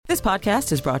This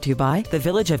podcast is brought to you by the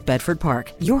Village of Bedford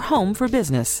Park, your home for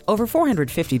business. Over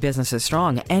 450 businesses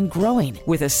strong and growing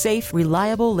with a safe,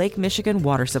 reliable Lake Michigan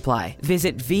water supply.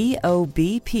 Visit VOBPBiz.com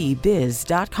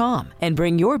and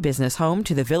bring your business home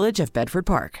to the Village of Bedford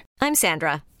Park. I'm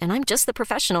Sandra, and I'm just the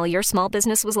professional your small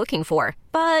business was looking for.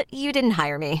 But you didn't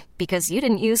hire me because you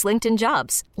didn't use LinkedIn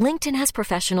Jobs. LinkedIn has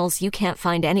professionals you can't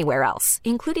find anywhere else,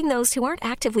 including those who aren't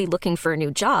actively looking for a new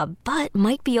job, but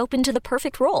might be open to the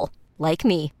perfect role, like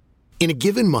me. In a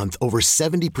given month, over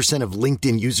 70% of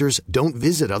LinkedIn users don't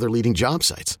visit other leading job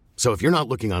sites. So if you're not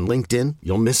looking on LinkedIn,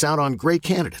 you'll miss out on great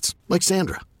candidates like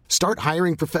Sandra. Start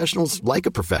hiring professionals like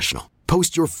a professional.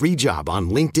 Post your free job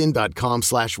on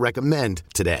linkedin.com/recommend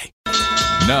today.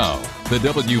 Now, the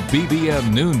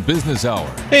WBBM Noon Business Hour.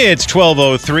 Hey, it's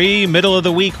 12:03, middle of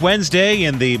the week, Wednesday,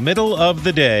 in the middle of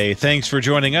the day. Thanks for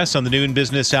joining us on the Noon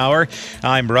Business Hour.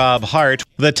 I'm Rob Hart.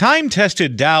 The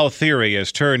time-tested Dow theory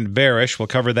has turned bearish. We'll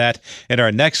cover that in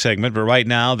our next segment. But right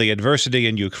now, the adversity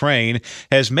in Ukraine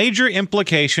has major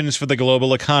implications for the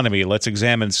global economy. Let's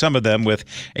examine some of them with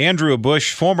Andrew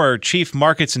Bush, former Chief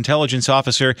Markets Intelligence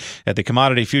Officer at the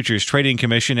Commodity Futures Trading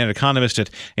Commission and economist at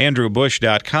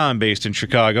andrewbush.com, based in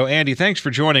Chicago. Andy, thanks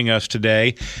for joining us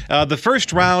today. The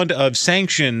first round of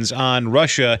sanctions on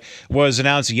Russia was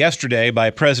announced yesterday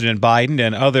by President Biden,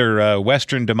 and other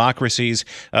Western democracies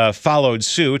followed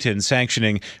suit in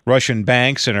sanctioning Russian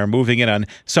banks and are moving in on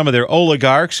some of their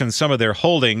oligarchs and some of their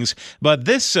holdings. But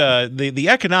this, the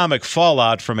economic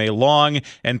fallout from a long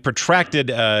and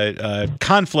protracted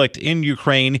conflict in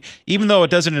Ukraine, even though it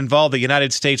doesn't involve the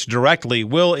United States directly,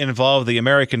 will involve the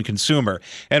American consumer.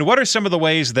 And what are some of the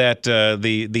ways that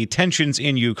the tensions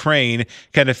in Ukraine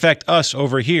can affect us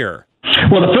over here?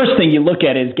 Well, the first thing you look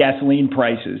at is gasoline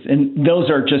prices, and those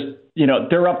are just,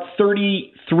 they're up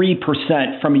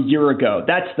 33% from a year ago.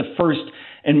 That's the first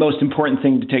and most important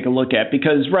thing to take a look at,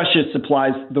 because Russia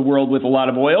supplies the world with a lot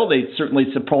of oil. They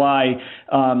certainly supply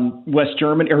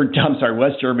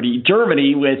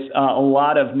Germany with a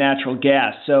lot of natural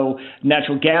gas. So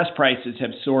natural gas prices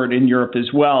have soared in Europe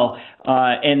as well.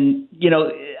 I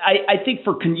think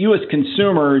for U.S.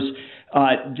 consumers,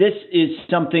 this is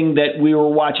something that we were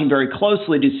watching very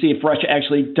closely to see if Russia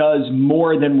actually does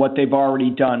more than what they've already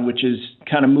done, which is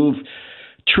kind of move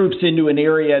troops into an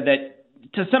area that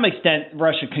to some extent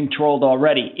Russia controlled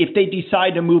already. If they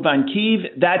decide to move on Kyiv,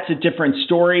 that's a different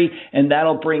story, and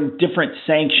that'll bring different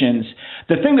sanctions.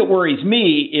 The thing that worries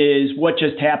me is what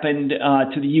just happened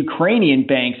to the Ukrainian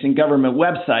banks and government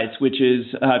websites, which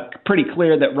is pretty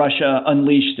clear that Russia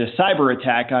unleashed a cyber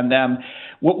attack on them.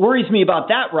 What worries me about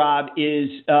that, Rob, is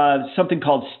something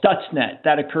called Stuxnet.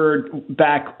 That occurred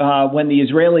back when the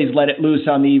Israelis let it loose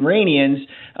on the Iranians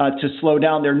to slow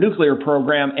down their nuclear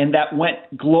program, and that went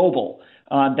global.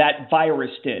 That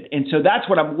virus did. And so that's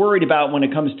what I'm worried about when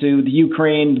it comes to the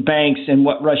Ukraine banks and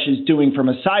what Russia's doing from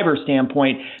a cyber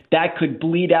standpoint. That could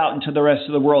bleed out into the rest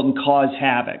of the world and cause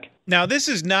havoc. Now, this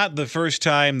is not the first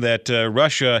time that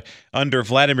Russia under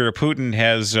Vladimir Putin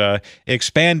has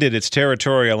expanded its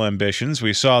territorial ambitions.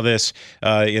 We saw this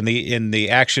in the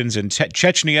actions in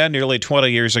Chechnya nearly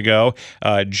 20 years ago,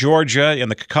 Georgia in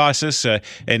the Caucasus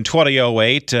in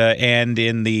 2008, and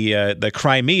in the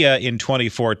Crimea in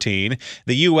 2014.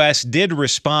 The U.S. did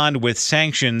respond with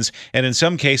sanctions, and in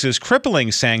some cases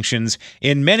crippling sanctions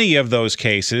in many of those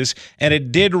cases, and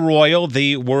it did roil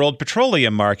the world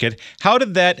petroleum market. How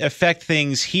did that affect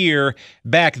things here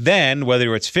back then,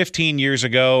 whether it's 15 years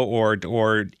ago or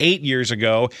 8 years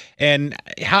ago, and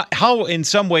how in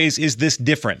some ways is this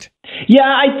different? Yeah,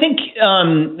 I think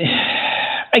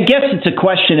I guess it's a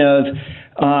question of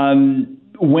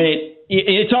when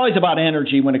it's always about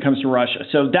energy when it comes to Russia.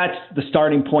 So that's the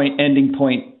starting point, ending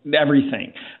point,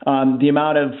 everything. The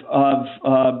amount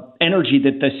of energy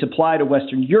that they supply to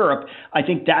Western Europe, I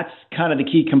think that's kind of the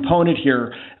key component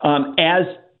here. As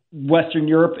Western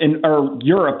Europe or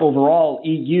Europe overall,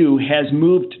 EU has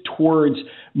moved towards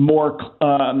more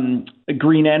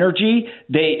green energy.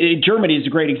 Germany is a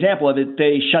great example of it.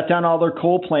 They shut down all their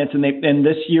coal plants, and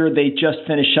this year they just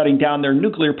finished shutting down their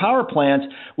nuclear power plants,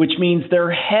 which means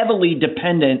they're heavily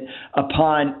dependent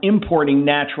upon importing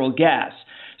natural gas.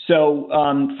 So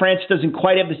France doesn't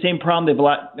quite have the same problem. They have a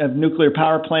lot of nuclear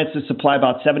power plants that supply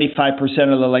about 75%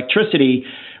 of the electricity.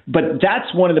 But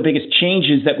that's one of the biggest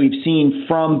changes that we've seen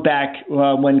from back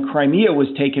when Crimea was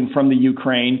taken from the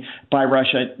Ukraine by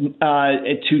Russia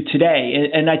to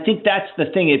today. And I think that's the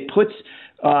thing. It puts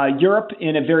Europe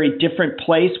in a very different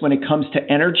place when it comes to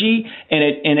energy,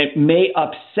 and it may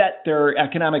upset their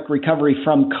economic recovery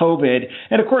from COVID.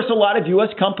 And of course, a lot of U.S.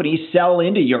 companies sell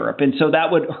into Europe, and so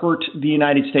that would hurt the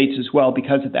United States as well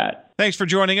because of that. Thanks for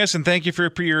joining us, and thank you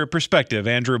for your perspective.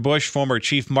 Andrew Bush, former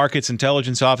Chief Markets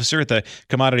Intelligence Officer at the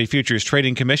Commodity Futures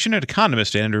Trading Commission, at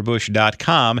economist at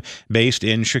andrewbush.com, based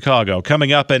in Chicago.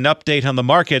 Coming up, an update on the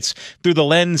markets through the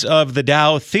lens of the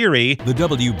Dow theory. The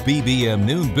WBBM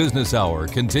Noon Business Hour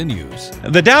continues.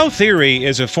 The Dow theory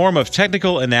is a form of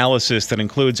technical analysis that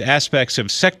includes aspects of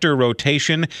sector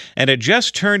rotation, and it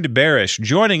just turned bearish.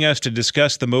 Joining us to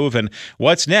discuss the move and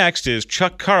what's next is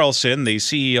Chuck Carlson, the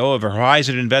CEO of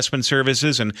Horizon Investment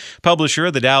Services and publisher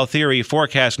of the Dow Theory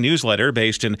Forecast newsletter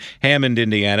based in Hammond,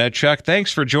 Indiana. Chuck,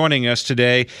 thanks for joining us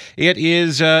today. It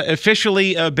is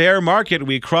officially a bear market.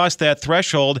 We crossed that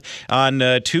threshold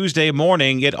on Tuesday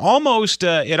morning. It almost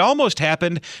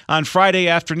happened on Friday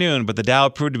afternoon, but the Dow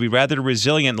proved to be rather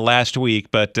resilient last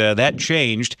week. But that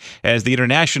changed as the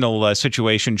international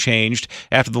situation changed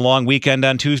after the long weekend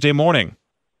on Tuesday morning.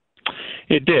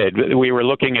 It did. We were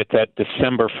looking at that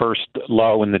December 1st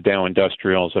low in the Dow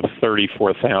Industrials of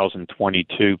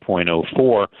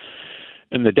 34,022.04.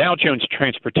 And the Dow Jones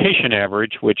Transportation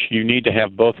Average, which you need to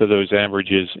have both of those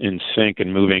averages in sync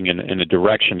and moving in a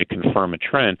direction to confirm a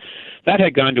trend, that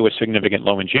had gone to a significant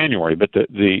low in January. But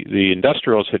the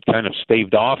industrials had kind of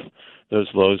staved off those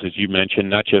lows, as you mentioned,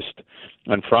 not just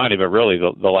on Friday, but really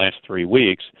the last 3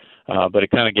 weeks. But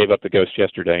it kind of gave up the ghost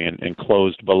yesterday and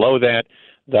closed below that,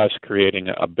 thus creating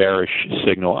a bearish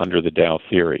signal under the Dow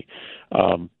theory.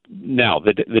 Now,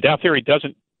 the Dow theory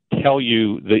doesn't tell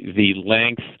you the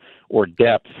length or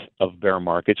depth of bear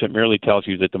markets. It merely tells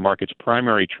you that the market's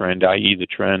primary trend, i.e. the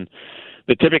trend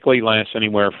that typically lasts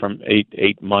anywhere from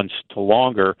eight months to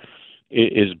longer,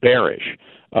 is bearish.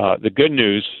 The good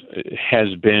news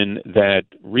has been that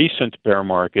recent bear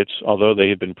markets, although they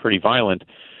have been pretty violent,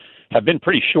 have been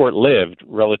pretty short-lived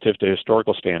relative to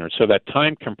historical standards. So that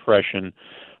time compression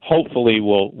hopefully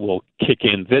will kick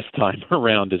in this time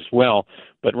around as well.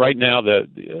 But right now the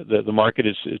market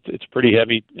it's pretty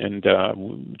heavy, and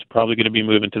it's probably going to be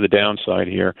moving to the downside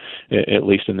here, at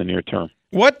least in the near term.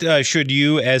 What should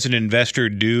you as an investor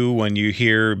do when you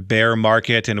hear bear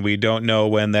market and we don't know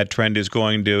when that trend is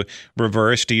going to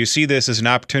reverse? Do you see this as an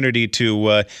opportunity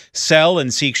to sell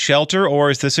and seek shelter, or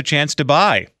is this a chance to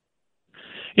buy?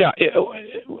 Yeah,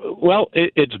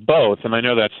 it's both, and I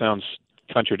know that sounds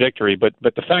contradictory, but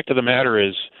the fact of the matter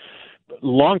is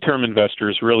long-term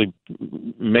investors really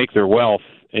make their wealth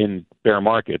in bear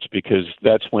markets, because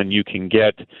that's when you can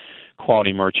get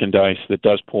quality merchandise that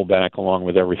does pull back along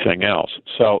with everything else.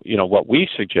 So, what we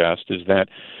suggest is that,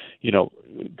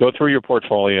 go through your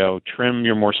portfolio, trim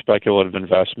your more speculative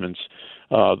investments,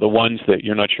 the ones that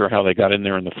you're not sure how they got in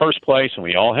there in the first place, and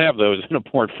we all have those in a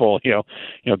portfolio.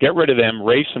 Get rid of them,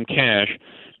 raise some cash,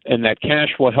 and that cash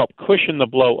will help cushion the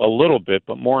blow a little bit,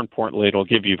 but more importantly, it'll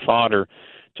give you fodder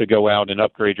to go out and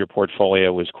upgrade your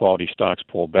portfolio as quality stocks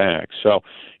pull back. So,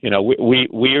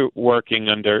 we're working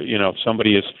under, if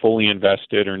somebody is fully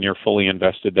invested or near fully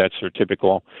invested, that's their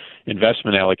typical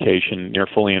investment allocation, near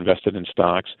fully invested in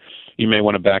stocks. You may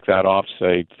want to back that off,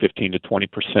 say 15 to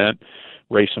 20%.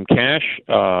 Raise some cash,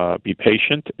 be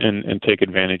patient, and take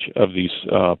advantage of these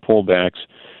pullbacks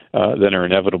that are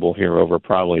inevitable here over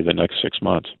probably the next 6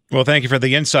 months. Well, thank you for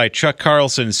the insight. Chuck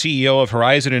Carlson, CEO of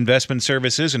Horizon Investment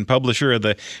Services and publisher of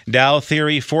the Dow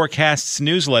Theory Forecasts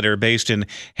newsletter based in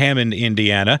Hammond,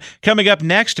 Indiana. Coming up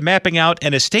next, mapping out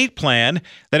an estate plan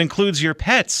that includes your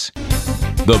pets.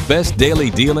 The best daily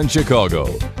deal in Chicago.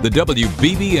 The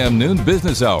WBBM Noon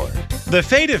Business Hour. The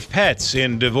fate of pets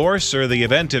in divorce or the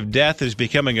event of death is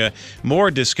becoming a more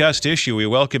discussed issue. We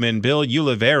welcome in Bill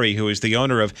Ulivari, who is the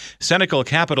owner of Senecal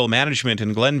Capital Management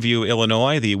in Glenview,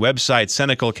 Illinois, the website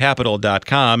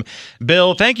senecalcapital.com.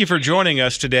 Bill, thank you for joining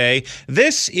us today.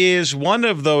 This is one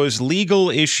of those legal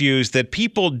issues that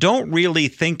people don't really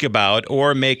think about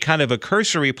or make kind of a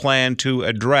cursory plan to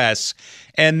address.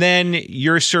 And then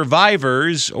your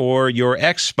survivors or your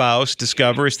ex-spouse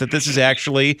discovers that this is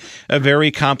actually a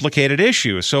very complicated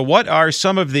issue. So what are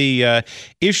some of the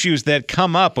issues that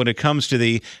come up when it comes to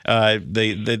the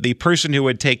person who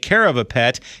would take care of a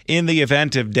pet in the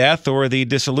event of death or the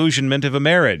disillusionment of a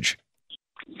marriage?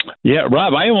 Yeah,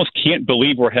 Rob, I almost can't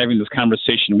believe we're having this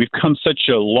conversation. We've come such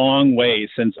a long way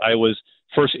since I was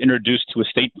first introduced to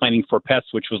estate planning for pets,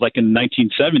 which was like in the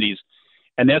 1970s.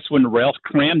 And that's when Ralph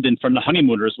Cramden from the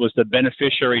Honeymooners was the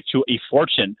beneficiary to a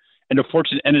fortune. And the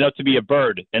fortune ended up to be a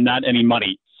bird and not any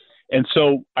money. And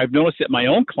so I've noticed that my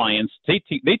own clients, they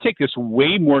take this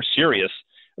way more serious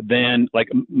than like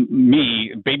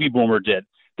me, baby boomer did,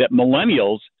 that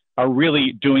millennials are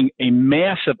really doing a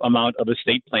massive amount of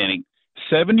estate planning.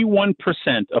 71%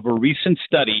 of a recent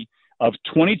study of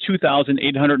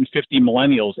 22,850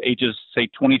 millennials, ages, say,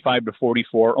 25 to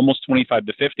 44, almost 25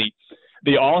 to 50,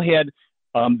 They all had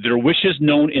their wishes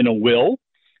known in a will.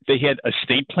 They had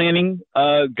estate planning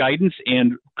guidance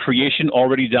and creation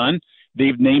already done.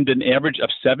 They've named an average of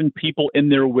 7 people in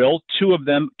their will. 2 of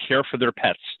them care for their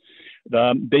pets.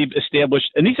 They've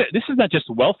established, and this is not just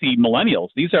wealthy millennials.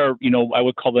 These are, I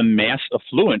would call them mass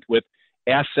affluent with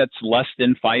assets less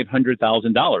than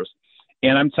 $500,000.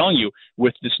 And I'm telling you,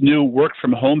 with this new work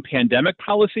from home pandemic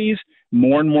policies,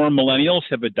 more and more millennials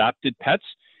have adopted pets,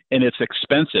 and it's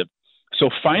expensive. So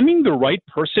finding the right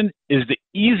person is the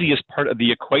easiest part of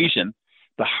the equation.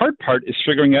 The hard part is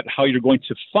figuring out how you're going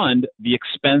to fund the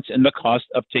expense and the cost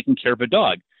of taking care of a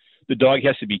dog. The dog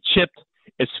has to be chipped.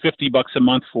 It's $50 a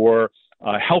month for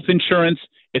health insurance.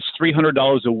 It's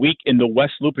 $300 a week in the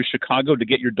West Loop of Chicago to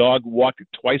get your dog walked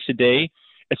twice a day.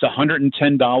 It's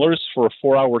 $110 for a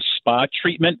 4-hour spa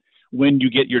treatment when you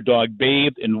get your dog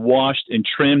bathed and washed and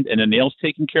trimmed and the nails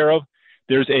taken care of.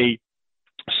 There's a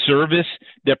service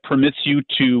that permits you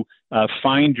to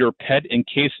find your pet in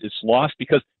case it's lost,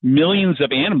 because millions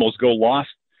of animals go lost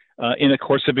in the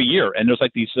course of a year. And there's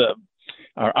like these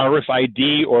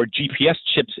RFID or GPS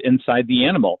chips inside the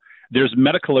animal. There's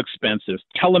medical expenses,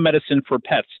 telemedicine for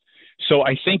pets. So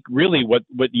I think really what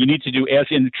you need to do, as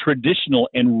in traditional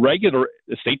and regular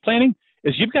estate planning,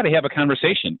 is you've got to have a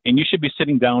conversation, and you should be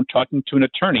sitting down talking to an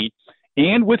attorney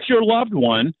and with your loved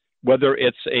one, whether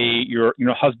it's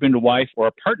your husband or wife or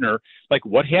a partner, like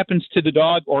what happens to the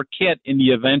dog or cat in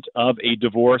the event of a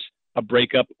divorce, a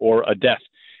breakup, or a death.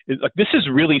 This is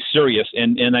really serious,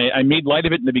 and I made light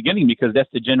of it in the beginning because that's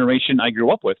the generation I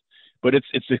grew up with. But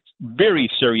it's a very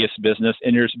serious business,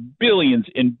 and there's billions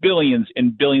and billions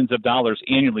and billions of dollars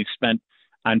annually spent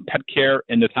on pet care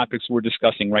and the topics we're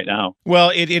discussing right now.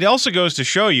 Well, it also goes to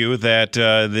show you that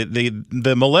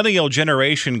the millennial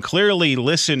generation clearly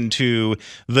listened to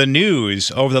the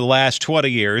news over the last 20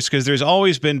 years, because there's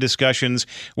always been discussions,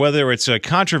 whether it's a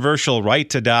controversial right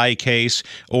to die case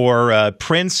or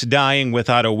Prince dying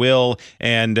without a will,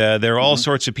 and there are all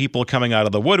sorts of people coming out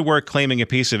of the woodwork claiming a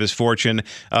piece of his fortune,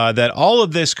 that all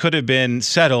of this could have been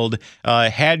settled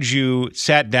had you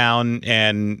sat down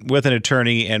and with an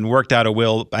attorney and worked out a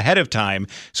will ahead of time.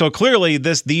 So clearly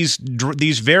these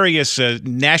various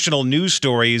national news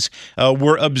stories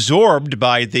were absorbed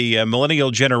by the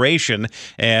millennial generation,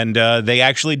 and they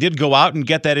actually did go out and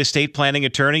get that estate planning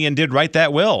attorney and did write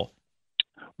that will.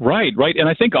 Right. And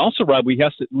I think also, Rob, we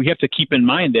have to keep in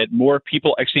mind that more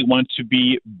people actually want to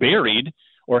be buried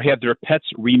or have their pets'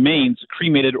 remains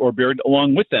cremated or buried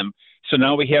along with them. So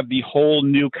now we have the whole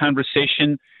new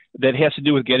conversation that has to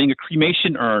do with getting a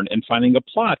cremation urn and finding a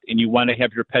plot, and you want to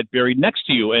have your pet buried next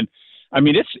to you. And I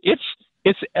mean,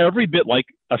 it's every bit like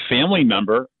a family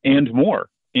member and more.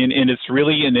 And it's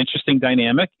really an interesting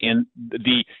dynamic. And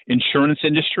the insurance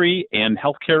industry and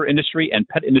healthcare industry and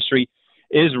pet industry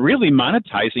is really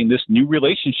monetizing this new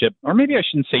relationship, or maybe I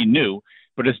shouldn't say new,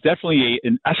 but it's definitely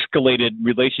an escalated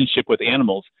relationship with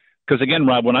animals. Because again,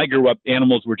 Rob, when I grew up,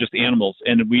 animals were just animals,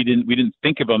 and we didn't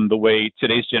think of them the way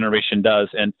today's generation does.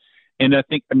 And I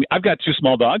think, I've got 2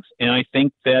 small dogs, and I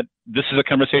think that this is a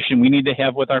conversation we need to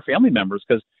have with our family members,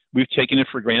 because we've taken it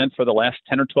for granted for the last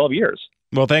 10 or 12 years.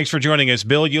 Well, thanks for joining us,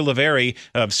 Bill Ulivari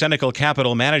of Senecal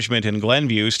Capital Management in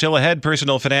Glenview. Still ahead,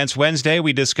 Personal Finance Wednesday,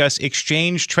 we discuss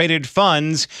exchange-traded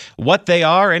funds, what they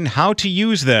are, and how to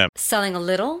use them. Selling a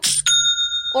little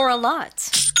or a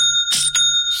lot?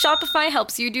 Shopify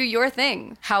helps you do your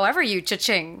thing, however you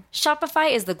cha-ching.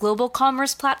 Shopify is the global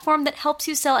commerce platform that helps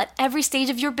you sell at every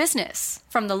stage of your business.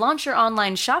 From the launch your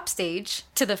online shop stage,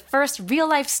 to the first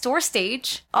real-life store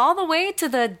stage, all the way to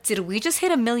the did we just hit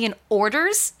 1 million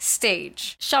orders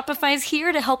stage. Shopify's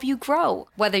here to help you grow.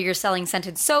 Whether you're selling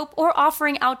scented soap or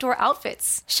offering outdoor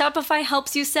outfits, Shopify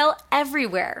helps you sell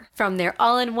everywhere. From their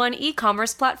all-in-one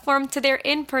e-commerce platform to their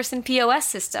in-person POS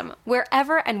system,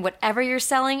 wherever and whatever you're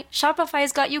selling,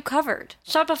 Shopify's got you covered.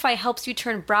 Shopify helps you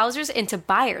turn browsers into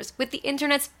buyers with the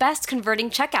internet's best converting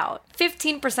checkout.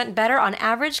 15% better on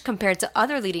average compared to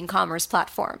other leading commerce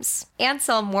platforms. And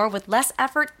sell more with less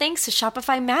effort thanks to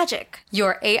Shopify Magic,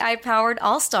 your AI-powered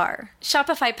all-star.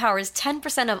 Shopify powers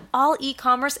 10% of all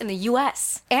e-commerce in the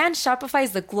U.S. And Shopify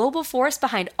is the global force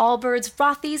behind Allbirds,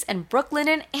 Rothy's, and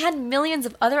Brooklinen, and millions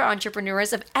of other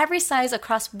entrepreneurs of every size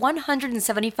across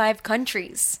 175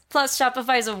 countries. Plus,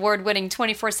 Shopify's award-winning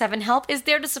 24/7 help is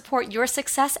there to support your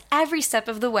success every step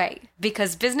of the way.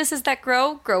 Because businesses that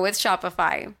grow with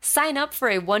Shopify. Sign up for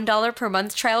a $1 per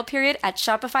month trial period at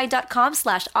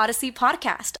shopify.com/Odyssey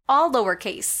Podcast, all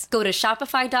lowercase. Go to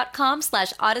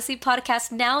shopify.com/Odyssey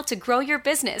Podcast now to grow your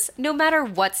business, no matter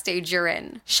what stage you're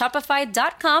in.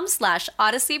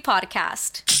 Shopify.com/Odyssey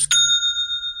Podcast.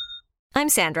 I'm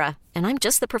Sandra, and I'm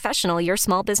just the professional your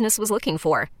small business was looking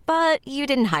for. But you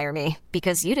didn't hire me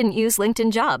because you didn't use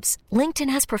LinkedIn Jobs. LinkedIn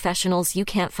has professionals you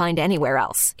can't find anywhere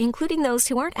else, including those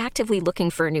who aren't actively looking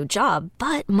for a new job,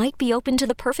 but might be open to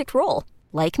the perfect role,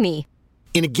 like me.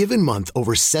 In a given month,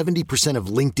 over 70% of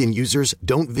LinkedIn users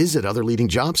don't visit other leading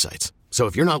job sites. So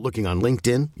if you're not looking on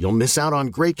LinkedIn, you'll miss out on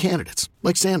great candidates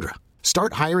like Sandra.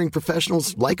 Start hiring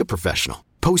professionals like a professional.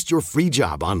 Post your free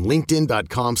job on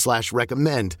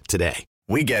linkedin.com/recommend today.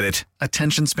 We get it.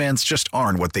 Attention spans just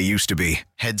aren't what they used to be.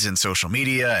 Heads in social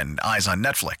media and eyes on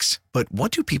Netflix. But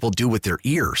what do people do with their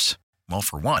ears? Well,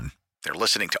 for one, they're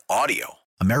listening to audio.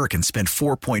 Americans spend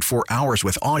 4.4 hours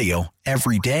with audio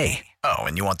every day. Oh,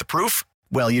 and you want the proof?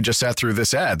 Well, you just sat through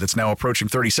this ad that's now approaching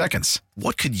 30 seconds.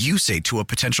 What could you say to a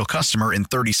potential customer in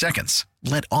 30 seconds?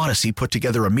 Let Odyssey put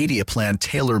together a media plan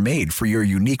tailor-made for your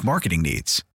unique marketing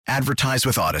needs. Advertise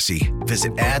with Odyssey.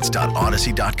 Visit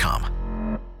ads.odyssey.com.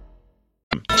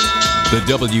 The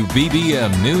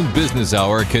WBBM Noon Business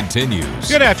Hour continues.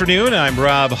 Good afternoon. I'm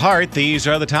Rob Hart. These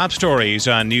are the top stories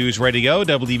on News Radio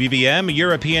WBBM.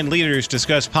 European leaders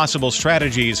discuss possible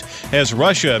strategies as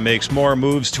Russia makes more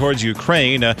moves towards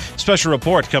Ukraine. A special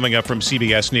report coming up from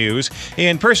CBS News.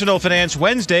 In Personal Finance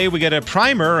Wednesday, we get a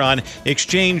primer on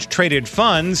exchange-traded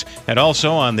funds, and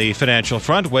also on the financial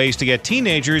front, ways to get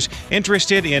teenagers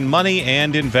interested in money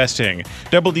and investing.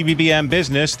 WBBM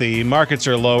Business, the markets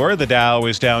are lower. The Dow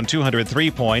is down 203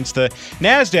 points. The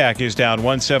NASDAQ is down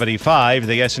 175.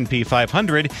 The S&P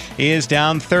 500 is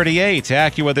down 38.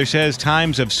 AccuWeather says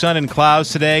times of sun and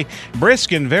clouds today,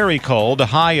 brisk and very cold, a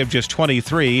high of just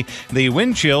 23. The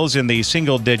wind chills in the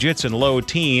single digits and low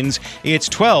teens. It's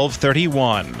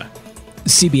 12:31.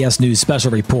 CBS News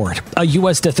special report. A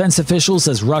U.S. defense official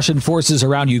says Russian forces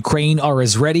around Ukraine are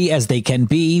as ready as they can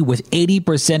be, with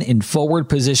 80% in forward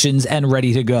positions and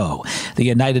ready to go. The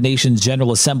United Nations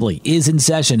General Assembly is in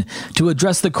session to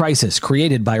address the crisis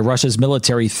created by Russia's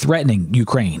military threatening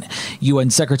Ukraine.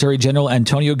 UN Secretary General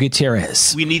Antonio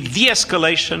Guterres. We need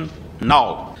de-escalation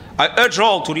now. I urge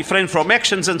all to refrain from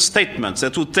actions and statements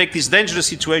that would take this dangerous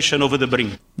situation over the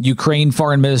brink. Ukraine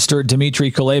Foreign Minister Dmitry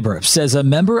Kuleba says a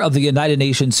member of the United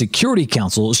Nations Security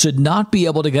Council should not be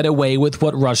able to get away with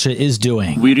what Russia is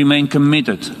doing. We remain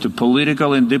committed to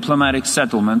political and diplomatic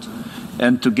settlement,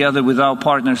 and together with our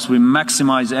partners, we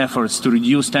maximize efforts to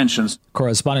reduce tensions.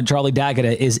 Correspondent Charlie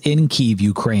D'Agata is in Kyiv,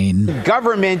 Ukraine. The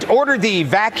government ordered the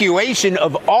evacuation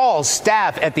of all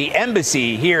staff at the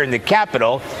embassy here in the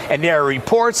capital, and there are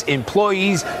reports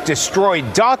employees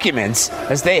destroyed documents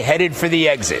as they headed for the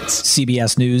exits.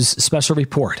 CBS News special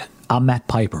report. I'm Matt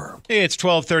Piper. It's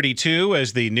 12:32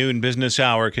 as the Noon Business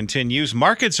Hour continues.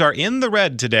 Markets are in the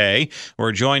red today.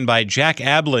 We're joined by Jack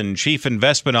Ablin, Chief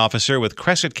Investment Officer with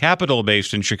Crescent Capital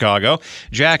based in Chicago.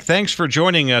 Jack, thanks for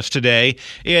joining us today.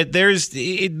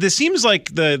 This seems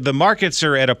like the markets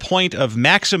are at a point of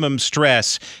maximum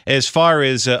stress as far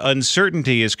as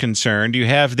uncertainty is concerned. You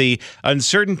have the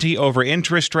uncertainty over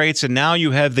interest rates, and now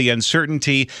you have the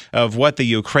uncertainty of what the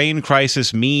Ukraine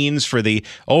crisis means for the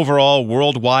overall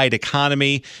worldwide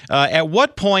economy. At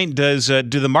what point do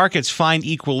the markets find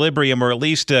equilibrium, or at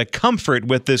least comfort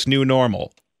with this new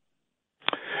normal?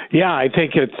 Yeah, I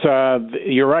think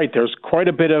you're right. There's quite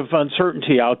a bit of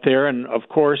uncertainty out there, and of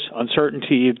course,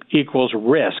 uncertainty equals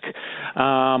risk.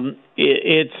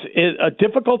 It's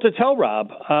difficult to tell,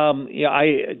 Rob.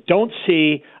 I don't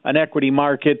see an equity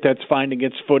market that's finding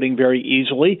its footing very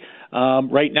easily.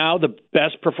 Right now, the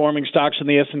best performing stocks in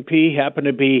the S&P happen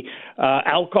to be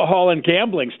alcohol and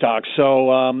gambling stocks.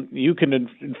 So you can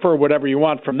infer whatever you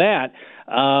want from that.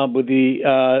 With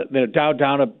the Dow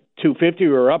down to 250,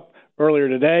 we were up earlier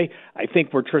today. I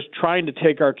think we're just trying to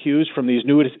take our cues from these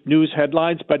news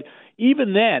headlines. But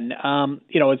even then,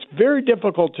 it's very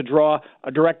difficult to draw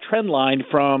a direct trend line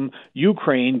from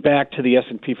Ukraine back to the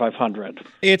S&P 500.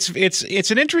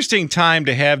 It's an interesting time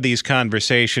to have these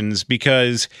conversations,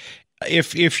 because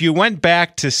if you went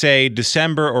back to, say,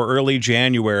 December or early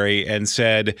January and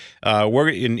said we're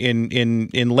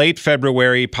in late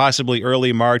February, possibly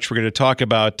early March, we're going to talk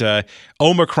about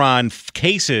Omicron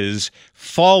cases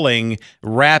falling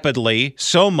rapidly,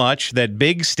 so much that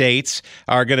big states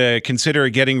are going to consider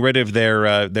getting rid of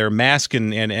their mask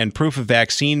and proof of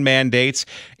vaccine mandates,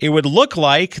 it would look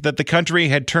like that the country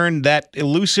had turned that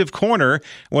elusive corner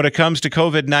when it comes to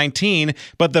COVID-19.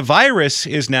 But the virus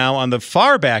is now on the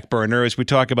far back burner as we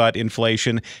talk about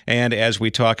inflation and as we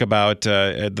talk about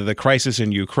the crisis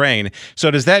in Ukraine.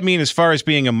 So does that mean, as far as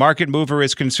being a market mover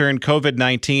is concerned,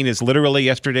 COVID-19 is literally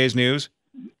yesterday's news?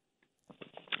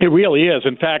 It really is.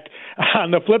 In fact,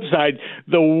 on the flip side,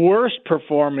 the worst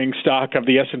performing stock of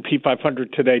the S&P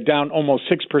 500 today, down almost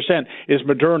 6%, is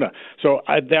Moderna. So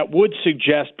that would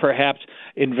suggest perhaps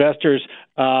investors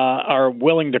are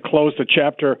willing to close the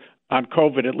chapter on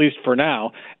COVID, at least for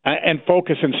now, and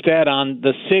focus instead on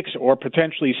the 6 or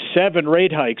potentially 7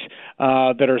 rate hikes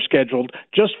that are scheduled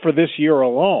just for this year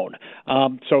alone.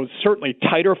 So certainly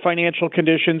tighter financial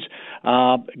conditions,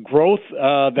 growth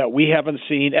that we haven't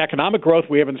seen, economic growth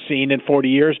we haven't seen in 40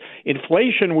 years,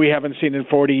 inflation we haven't seen in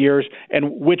 40 years,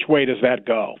 and which way does that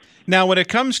go? Now, when it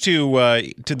comes to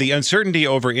the uncertainty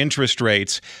over interest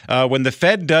rates, when the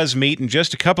Fed does meet in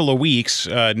just a couple of weeks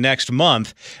next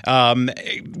month,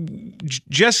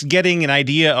 just getting an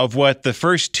idea of what the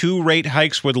first 2 rate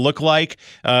hikes would look like,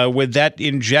 would that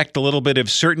inject a little bit of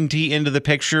certainty into the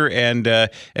picture and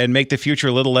make the future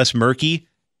a little less murky?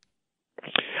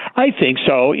 I think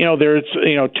so. There's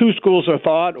 2 schools of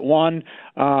thought. One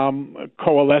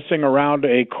coalescing around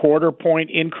a 0.25 point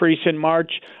increase in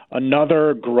March.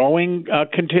 Another growing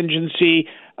contingent,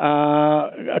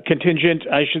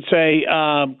 I should say,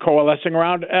 coalescing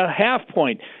around a 0.5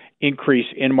 point increase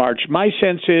in March. My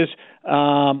sense is,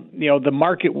 the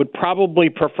market would probably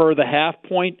prefer the 0.5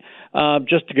 point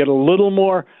just to get a little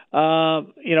more,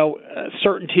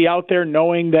 certainty out there,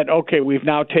 knowing that, okay, we've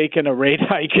now taken a rate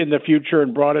hike in the future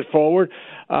and brought it forward.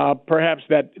 Perhaps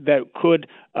that could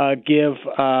give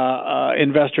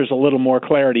investors a little more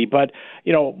clarity. But,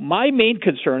 my main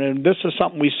concern, and this is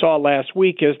something we saw last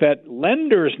week, is that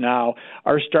lenders now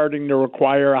are starting to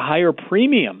require a higher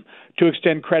premium to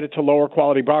extend credit to lower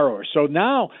quality borrowers. So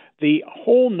now the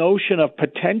whole notion of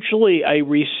potentially a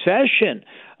recession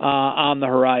on the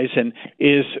horizon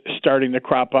is starting to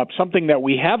crop up, something that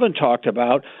we haven't talked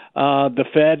about. The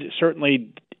Fed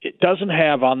certainly doesn't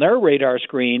have on their radar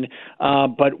screen,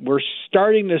 but we're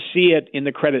starting to see it in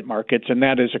the credit markets, and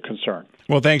that is a concern.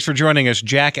 Well, thanks for joining us.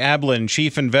 Jack Ablin,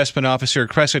 Chief Investment Officer,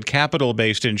 Crescent Capital,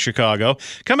 based in Chicago.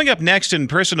 Coming up next in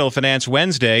Personal Finance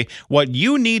Wednesday, what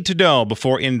you need to know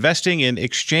before investing in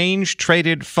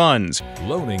exchange-traded funds.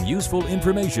 Loaning useful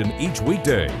information each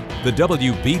weekday. The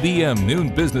WBBM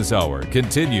Noon Business Hour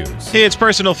continues. It's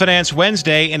Personal Finance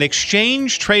Wednesday. An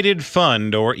exchange-traded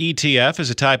fund, or ETF, is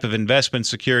a type of investment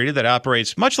security that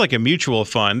operates much like a mutual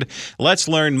fund. Let's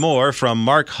learn more from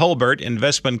Mark Hulbert,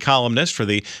 investment columnist for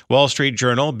the Wall Street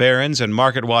Journal, Barron's, and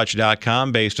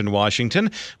MarketWatch.com, based in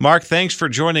Washington. Mark, thanks for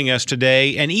joining us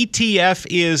today. An ETF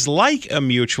is like a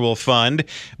mutual fund,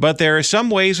 but there are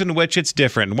some ways in which it's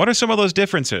different. What are some of those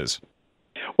differences?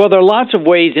 Well, there are lots of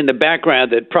ways in the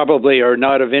background that probably are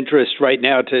not of interest right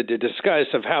now to discuss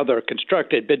of how they're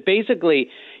constructed. But basically,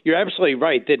 you're absolutely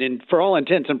right that for all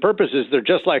intents and purposes, they're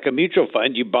just like a mutual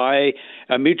fund. You buy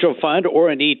a mutual fund or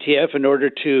an ETF in order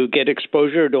to get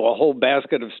exposure to a whole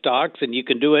basket of stocks, and you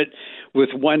can do it with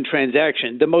one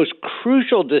transaction. The most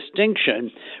crucial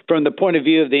distinction from the point of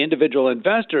view of the individual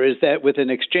investor is that with an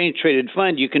exchange-traded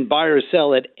fund, you can buy or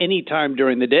sell at any time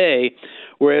during the day,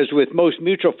 whereas with most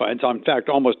mutual funds, in fact,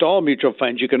 almost all mutual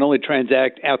funds, you can only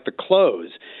transact at the close.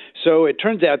 So it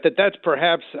turns out that that's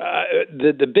perhaps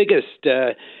the biggest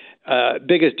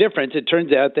difference. It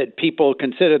turns out that people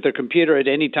can sit at their computer at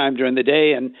any time during the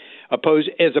day, and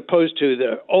as opposed to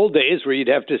the old days where you'd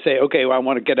have to say, okay, well, I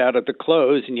want to get out at the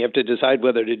close, and you have to decide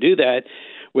whether to do that.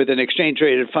 With an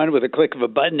exchange-traded fund, with a click of a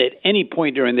button, at any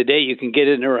point during the day, you can get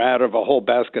in or out of a whole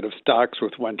basket of stocks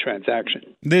with one transaction.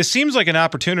 This seems like an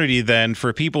opportunity, then,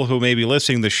 for people who may be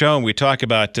listening to the show, and we talk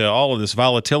about all of this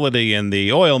volatility in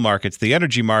the oil markets, the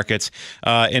energy markets,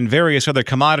 and various other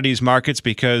commodities markets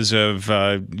because of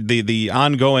the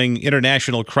ongoing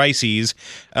international crises.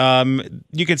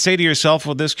 You could say to yourself,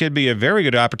 well, this could be a very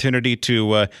good opportunity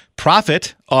to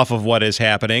profit off of what is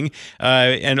happening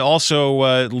and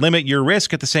also limit your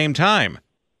risk at the same time.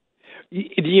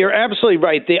 You're absolutely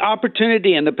right. The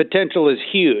opportunity and the potential is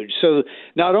huge. So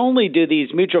not only do these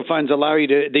mutual funds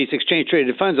these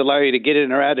exchange-traded funds allow you to get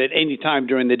in or out at any time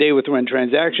during the day with one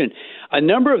transaction, a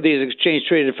number of these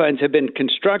exchange-traded funds have been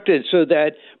constructed so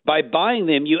that by buying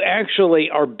them, you actually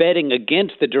are betting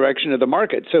against the direction of the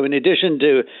market. So in addition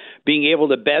to being able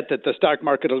to bet that the stock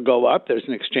market will go up, there's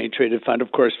an exchange-traded fund,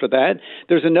 of course, for that.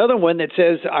 There's another one that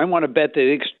says, I want to bet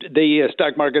that the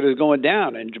stock market is going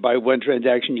down, and by one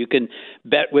transaction, you can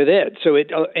bet with it. So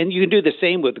and you can do the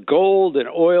same with gold and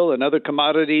oil and other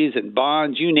commodities and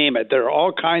bonds, you name it. There are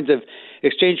all kinds of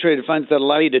exchange-traded funds that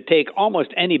allow you to take almost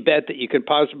any bet that you could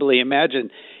possibly imagine.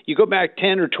 You go back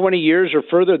 10 or 20 years or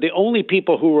further, the only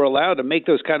people who were allowed to make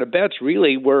those kind of bets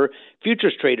really were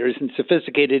futures traders and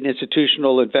sophisticated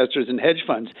institutional investors and hedge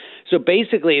funds. So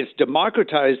basically, it's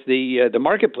democratized the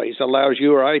marketplace, allows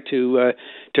you or I to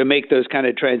make those kind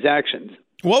of transactions.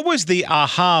 What was the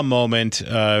aha moment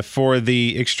for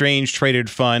the exchange-traded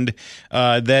fund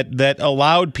that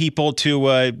allowed people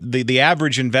to the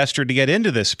average investor to get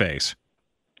into this space?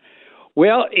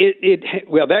 Well,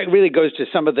 that really goes to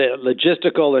some of the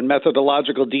logistical and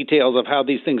methodological details of how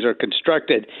these things are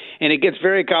constructed, and it gets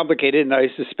very complicated. And I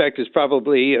suspect it's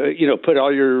probably put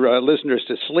all your listeners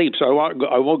to sleep. So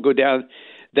I won't go down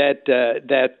that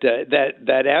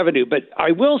avenue. But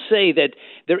I will say that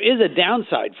there is a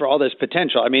downside for all this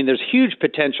potential. I mean, there's huge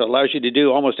potential. It allows you to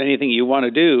do almost anything you want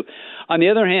to do. On the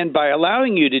other hand, by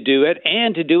allowing you to do it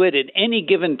and to do it at any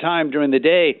given time during the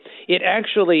day, it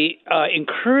actually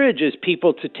encourages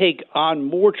people to take on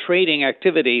more trading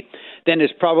activity than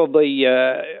is probably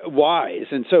wise.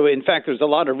 And so, in fact, there's a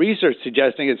lot of research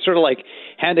suggesting it's sort of like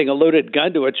handing a loaded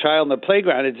gun to a child in the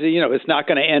playground. It's not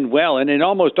going to end well. And in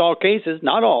almost all cases,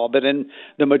 not all, but in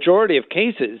the majority of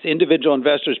cases, individual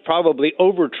investors probably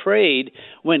overtrade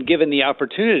when given the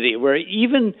opportunity, where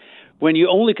even when you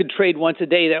only could trade once a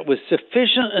day, that was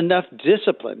sufficient enough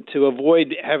discipline to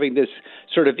avoid having this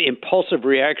sort of impulsive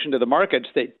reaction to the markets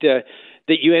that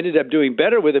you ended up doing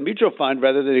better with a mutual fund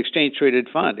rather than exchange-traded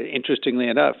fund, interestingly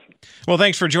enough. Well,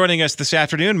 thanks for joining us this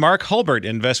afternoon. Mark Hulbert,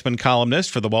 investment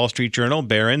columnist for the Wall Street Journal,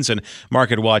 Barron's, and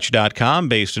MarketWatch.com,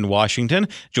 based in Washington.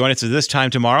 Join us at this time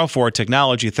tomorrow for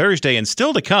Technology Thursday, and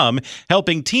still to come,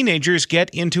 helping teenagers get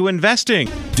into investing.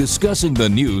 Discussing the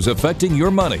news affecting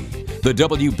your money. The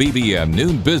WBBM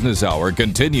Noon Business Hour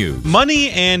continues. Money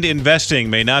and investing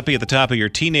may not be at the top of your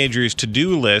teenager's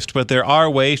to-do list, but there are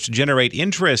ways to generate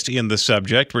interest in the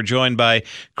subject. We're joined by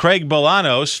Craig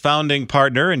Bolanos, founding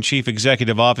partner and chief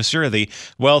executive officer of the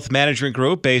Wealth Management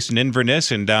Group based in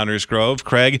Inverness and Downers Grove.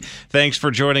 Craig, thanks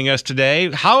for joining us today.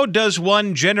 How does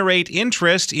one generate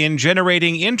interest in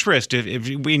generating interest with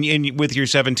your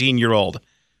 17-year-old?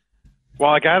 Well,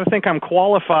 I got to think I'm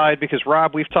qualified because,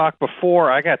 Rob, we've talked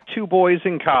before. I got two boys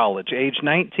in college, age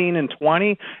 19 and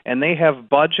 20, and they have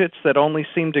budgets that only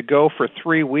seem to go for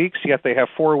 3 weeks, yet they have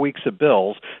 4 weeks of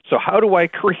bills. So how do I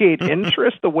create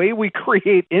interest? The way we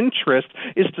create interest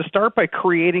is to start by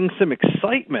creating some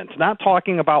excitement, not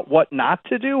talking about what not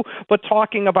to do, but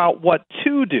talking about what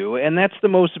to do. And that's the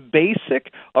most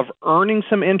basic of earning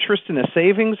some interest in a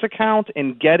savings account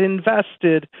and get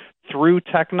invested through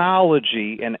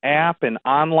technology, an app, an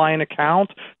online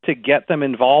account to get them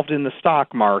involved in the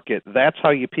stock market. That's how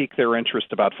you pique their interest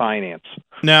about finance.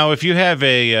 Now, if you have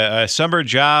a summer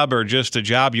job or just a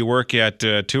job you work at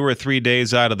 2 or 3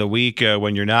 days out of the week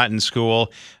when you're not in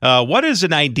school, what is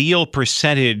an ideal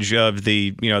percentage of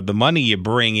the money you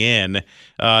bring in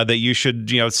that you should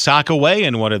sock away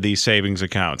in one of these savings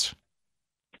accounts?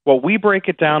 Well, we break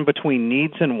it down between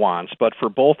needs and wants, but for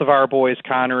both of our boys,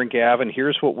 Connor and Gavin,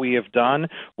 here's what we have done.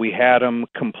 We had them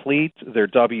complete their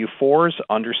W-4s,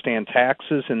 understand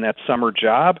taxes in that summer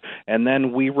job, and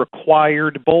then we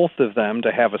required both of them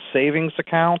to have a savings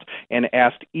account and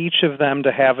asked each of them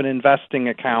to have an investing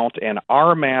account, and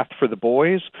our math for the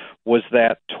boys was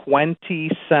that 20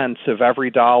 cents of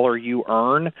every dollar you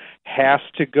earn has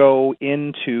to go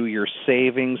into your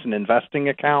savings and investing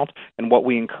account, and what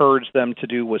we encouraged them to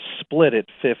do was split it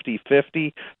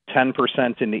 50-50,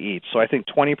 10% into each. So I think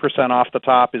 20% off the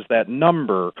top is that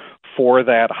number for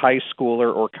that high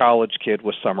schooler or college kid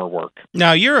with summer work.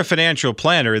 Now, you're a financial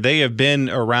planner. They have been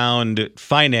around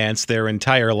finance their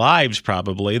entire lives,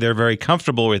 probably. They're very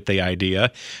comfortable with the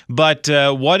idea. But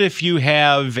what if you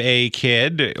have a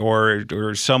kid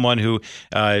or someone who,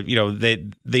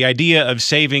 the idea of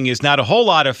saving is not a whole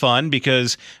lot of fun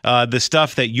because the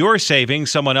stuff that you're saving,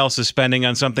 someone else is spending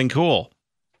on something cool?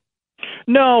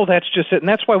 No, that's just it. And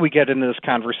that's why we get into this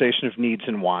conversation of needs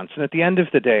and wants. And at the end of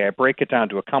the day, I break it down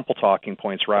to a couple talking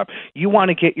points, Rob. You want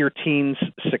to get your teens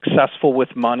successful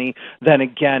with money, then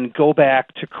again, go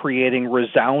back to creating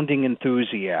resounding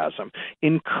enthusiasm.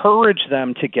 Encourage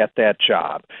them to get that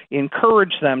job.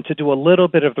 Encourage them to do a little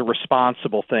bit of the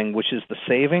responsible thing, which is the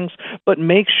savings, but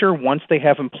make sure once they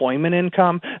have employment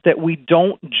income that we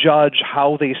don't judge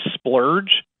how they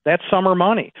splurge That's summer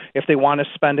money. If they want to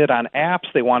spend it on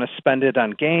apps, they want to spend it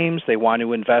on games, they want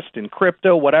to invest in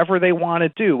crypto, whatever they want to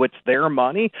do, it's their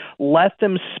money. Let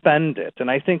them spend it. And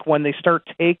I think when they start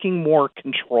taking more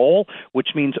control, which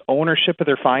means ownership of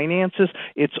their finances,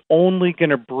 it's only going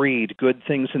to breed good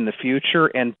things in the future.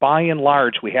 And by and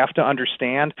large, we have to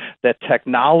understand that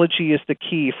technology is the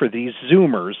key for these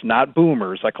Zoomers, not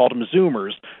boomers. I call them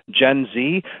Zoomers, Gen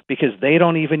Z, because they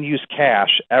don't even use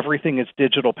cash. Everything is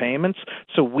digital payments.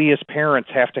 So we as parents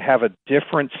have to have a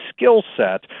different skill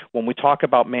set when we talk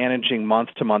about managing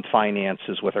month-to-month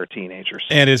finances with our teenagers.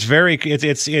 And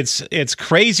it's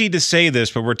crazy to say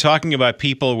this, but we're talking about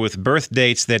people with birth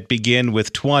dates that begin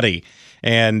with 20.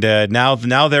 And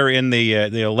now they're in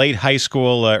the late high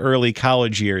school, early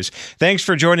college years. Thanks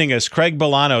for joining us. Craig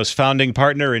Bolanos, founding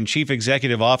partner and chief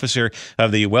executive officer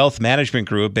of the Wealth Management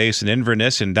Group based in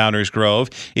Inverness and Downers Grove.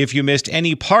 If you missed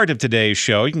any part of today's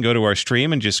show, you can go to our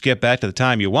stream and just skip back to the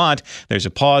time you want. There's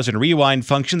a pause and rewind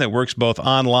function that works both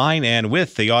online and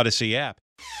with the Odyssey app.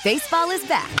 Baseball is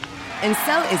back, and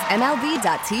so is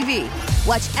MLB.tv.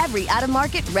 Watch every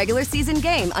out-of-market regular season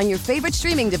game on your favorite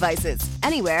streaming devices,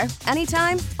 anywhere,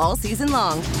 anytime, all season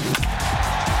long.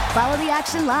 Follow the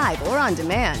action live or on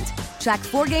demand. Track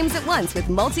 4 games at once with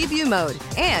multi-view mode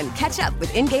and catch up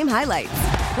with in-game highlights.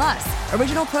 Plus,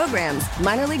 original programs,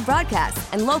 minor league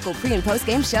broadcasts, and local pre- and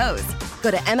post-game shows. Go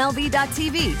to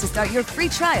MLB.tv to start your free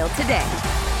trial today.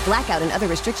 Blackout and other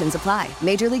restrictions apply.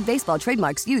 Major League Baseball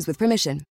trademarks used with permission.